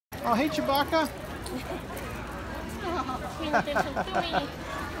Oh, hey, Chewbacca.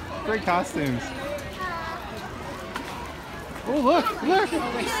 Great costumes. Oh, look, look.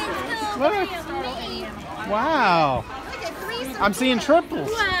 Look. Wow. I'm seeing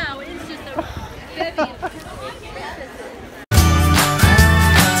triples. Wow, it's just a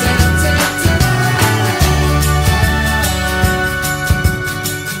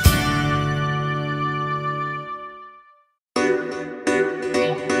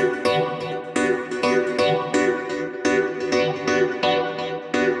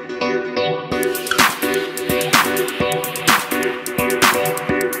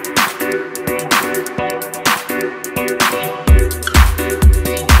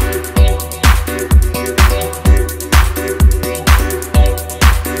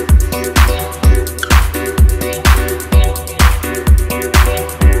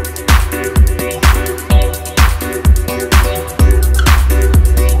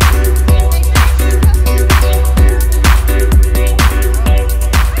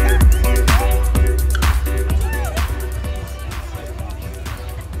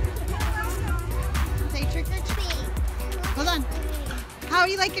How are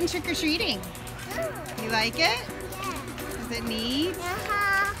you liking trick-or-treating? You like it? Is it neat?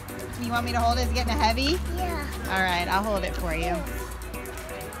 You want me to hold it? Is it getting heavy? Yeah. All right, I'll hold it for you.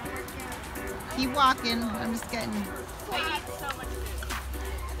 Keep walking. I'm just getting...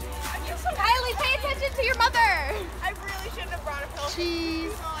 Kylie, pay attention to your mother! I really shouldn't have brought a pillow.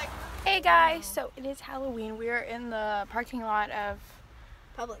 Cheese. Hey guys, so it is Halloween. We are in the parking lot of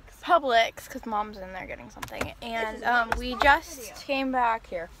Publix because Mom's in there getting something, and we just came back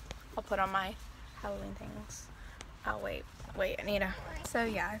here. I'll put on my Halloween things. Oh wait, Anita. So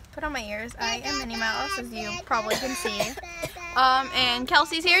yeah, I put on my ears. I am Minnie Mouse, as you probably can see. And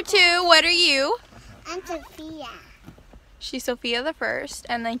Kelsey's here too. What are you? I'm Sophia. She's Sophia the First,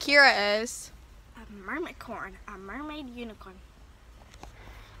 and then Kira is A mermicorn, a mermaid unicorn.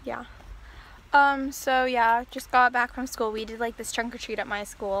 yeah. So yeah, just got back from school. We did like this trunk or treat at my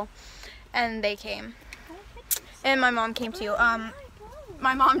school, and they came. And my mom came too.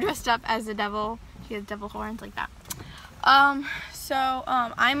 My mom dressed up as a devil. She has devil horns like that. I'm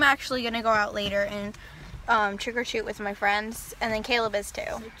actually gonna go out later and trick or treat with my friends, and then Caleb is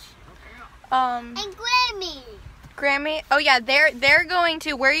too. And Grammy. Oh yeah, they're going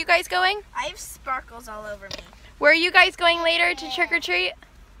to. Where are you guys going? I have sparkles all over me. Where are you guys going later to trick or treat?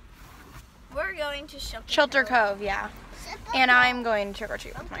 We're going to Shelter Cove, yeah. And I'm going to trick or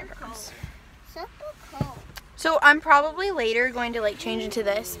treat with my friends. So I'm probably later going to like change into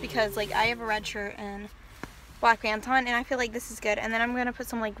this because like I have a red shirt and black pants on, and I feel like this is good. And then I'm gonna put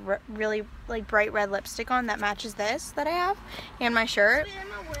some like really like bright red lipstick on that matches this that I have and my shirt.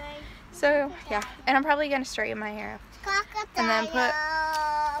 So yeah, and I'm probably gonna straighten my hair and then put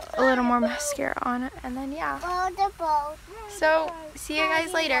a little more mascara on it, and then yeah. So see you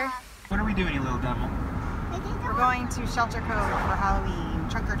guys later. What are we doing, you little devil? We're going to Shelter Cove for Halloween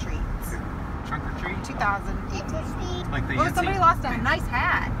trunk or treats. Trunk or treat? 2008. Like the Oh, somebody lost a nice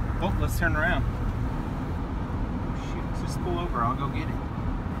hat. Oh, let's turn around. Shoot, just pull over. I'll go get it.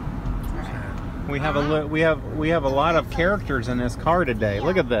 We have a lot of characters in this car today.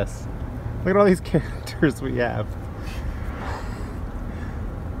 Look at this. Look at all these characters we have.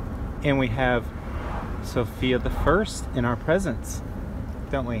 And we have Sophia the First in our presence,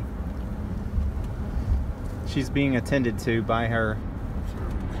 don't we? She's being attended to by her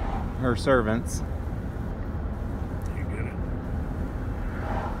servants. You get it.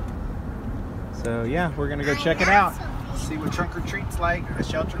 So yeah, we're gonna go check it out. See what trunk or treat's like at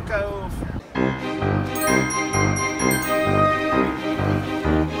Shelter Cove.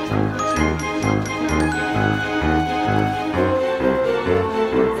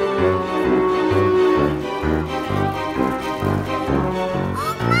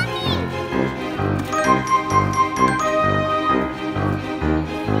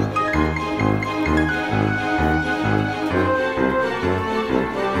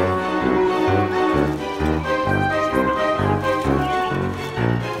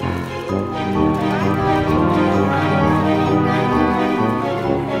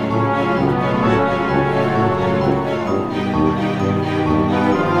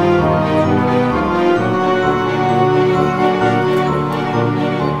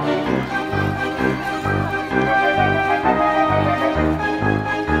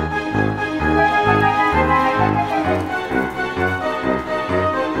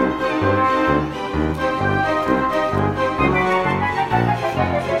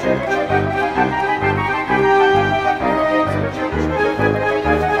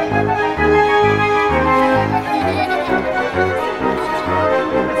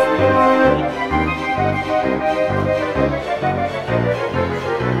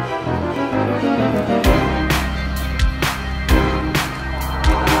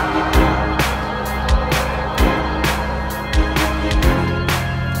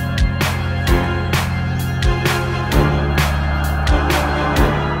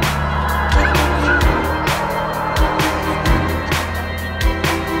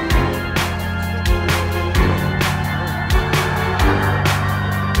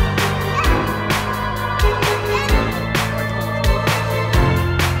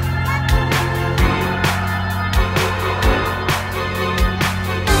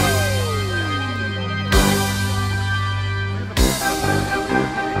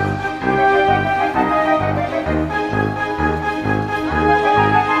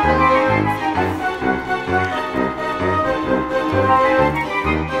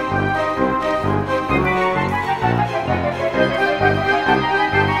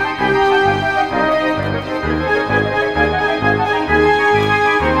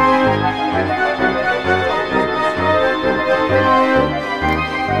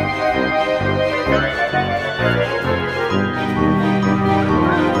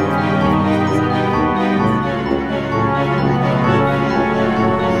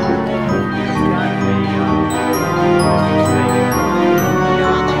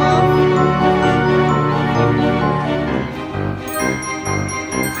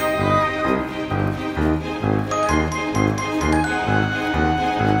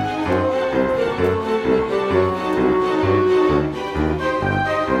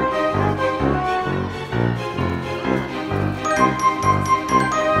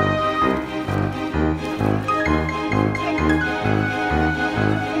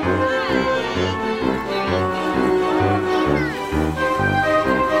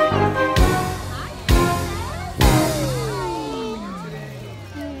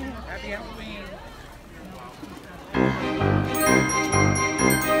 Show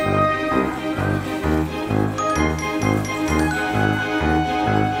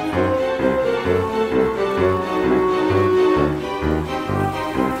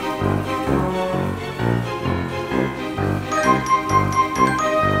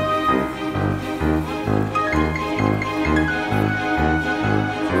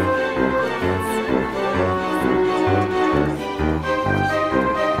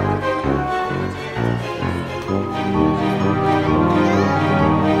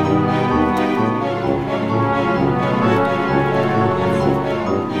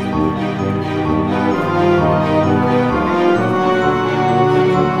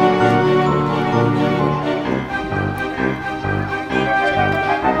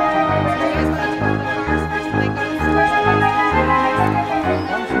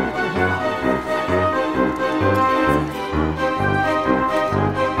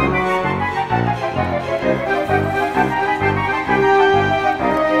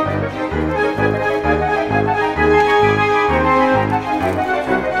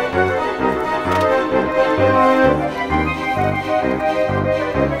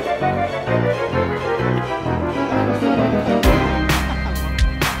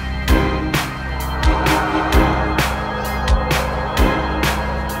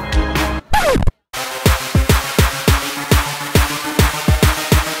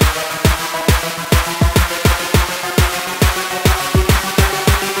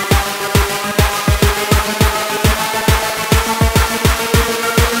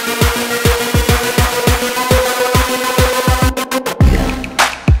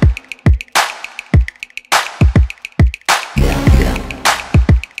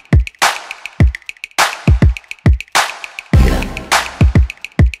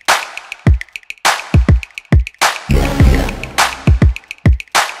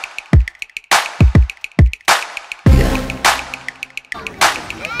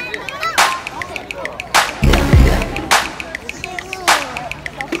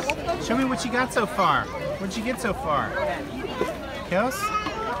me what you got so far. What'd you get so far? Kels?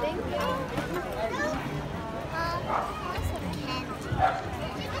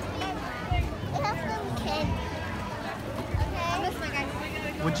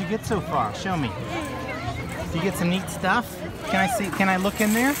 What'd you get so far? Show me. Did you get some neat stuff? Can I see? Can I look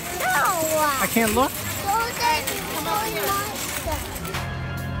in there? No! I can't look?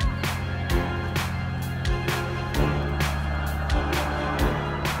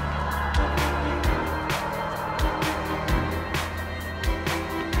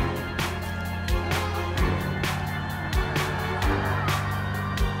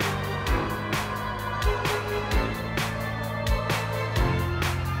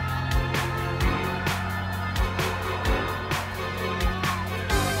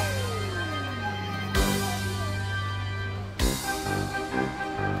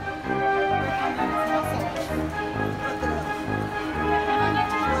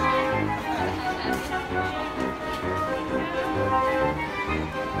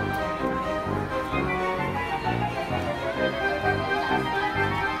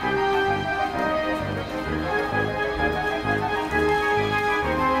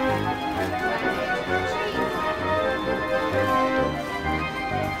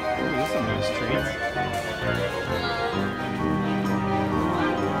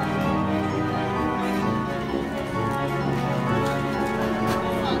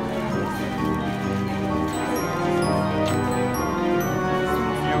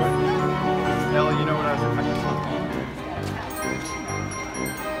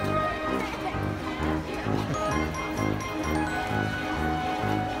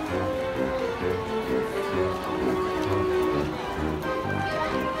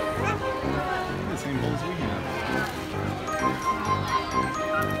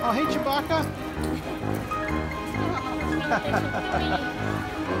 Oh, hey, Chewbacca.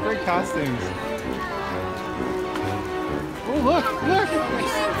 Great costumes. Oh, look.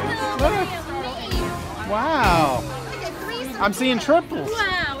 Wow. I'm seeing triples.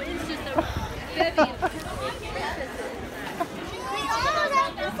 Wow, it's just a baby. We almost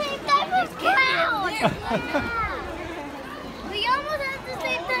have the same type of crown. We almost have the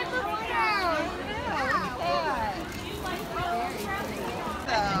same type of crown.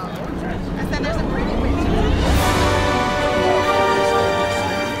 And then there's a pretty witch.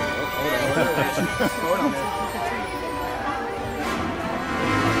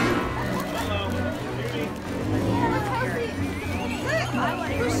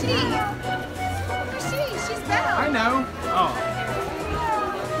 Who's she? Who's she? She's Belle. I know. Oh.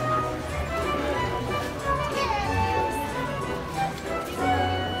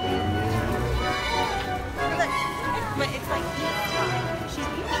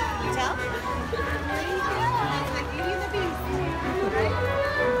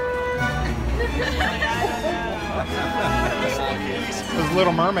 This is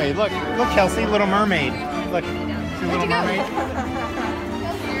Little Mermaid. Look, Kelsey, Little Mermaid. Look, see Little Mermaid?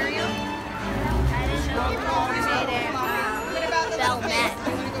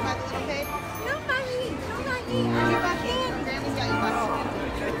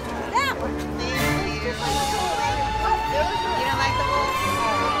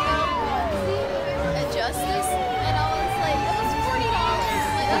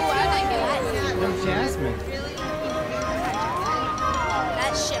 Jasmine.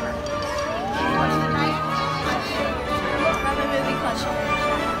 That's Shimmer. From a movie called Shimmer.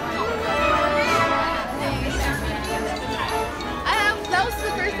 That was the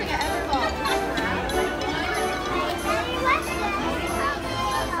first thing I ever bought.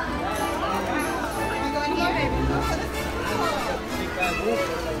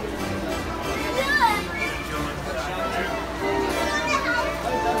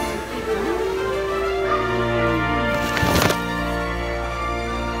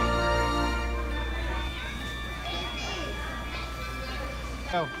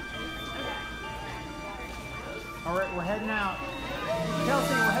 Go. All right, we're heading out.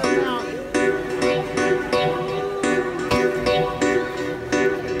 Kelsey, we're heading out.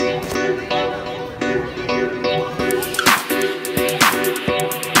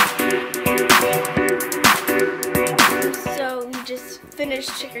 So we just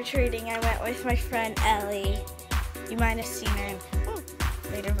finished trick-or-treating. I went with my friend Ellie. You might have seen her in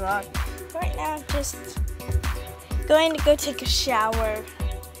later vlog. Right now, I'm just going to go take a shower.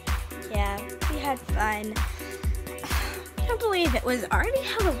 Yeah, we had fun. I can't believe it was already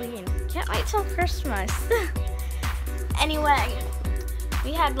Halloween. Can't wait till Christmas. Anyway,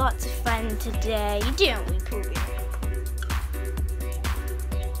 we had lots of fun today, didn't we, Poopy?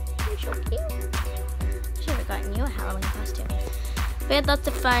 You're so cute. I should have gotten you a Halloween costume. We had lots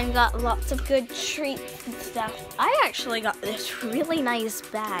of fun, got lots of good treats and stuff. I actually got this really nice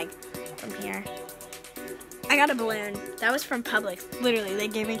bag from here. I got a balloon. That was from Publix. Literally, they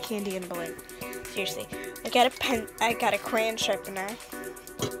gave me candy and a balloon. Seriously. I got a pen. I got a crayon sharpener.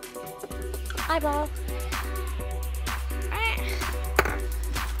 Eyeball.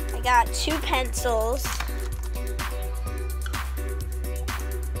 I got 2 pencils.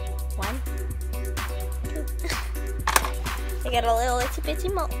 1. 2. I got a little itsy bitsy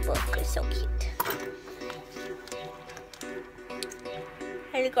notebook. It's so cute.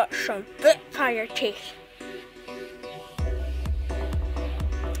 I got some Spitfire teeth.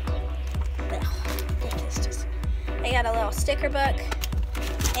 I got a little sticker book,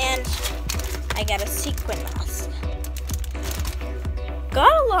 and I got a sequin mask.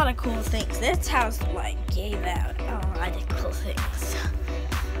 Got a lot of cool things. This house gave out a lot of cool things.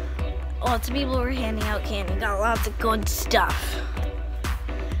 Lots of people were handing out candy. Got lots of good stuff.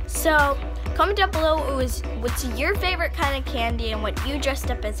 So comment down below what's your favorite kind of candy and what you dressed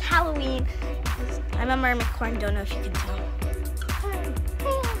up as Halloween. I'm a mermicorn. Don't know if you can tell.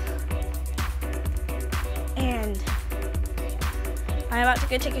 And I'm about to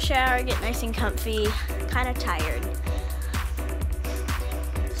go take a shower, get nice and comfy, kind of tired.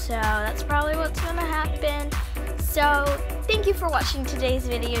 So that's probably what's gonna happen. So thank you for watching today's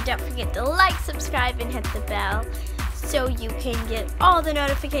video. Don't forget to like, subscribe, and hit the bell so you can get all the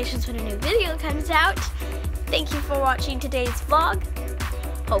notifications when a new video comes out. Thank you for watching today's vlog.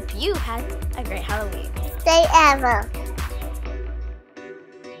 Hope you had a great Halloween. Stay ever.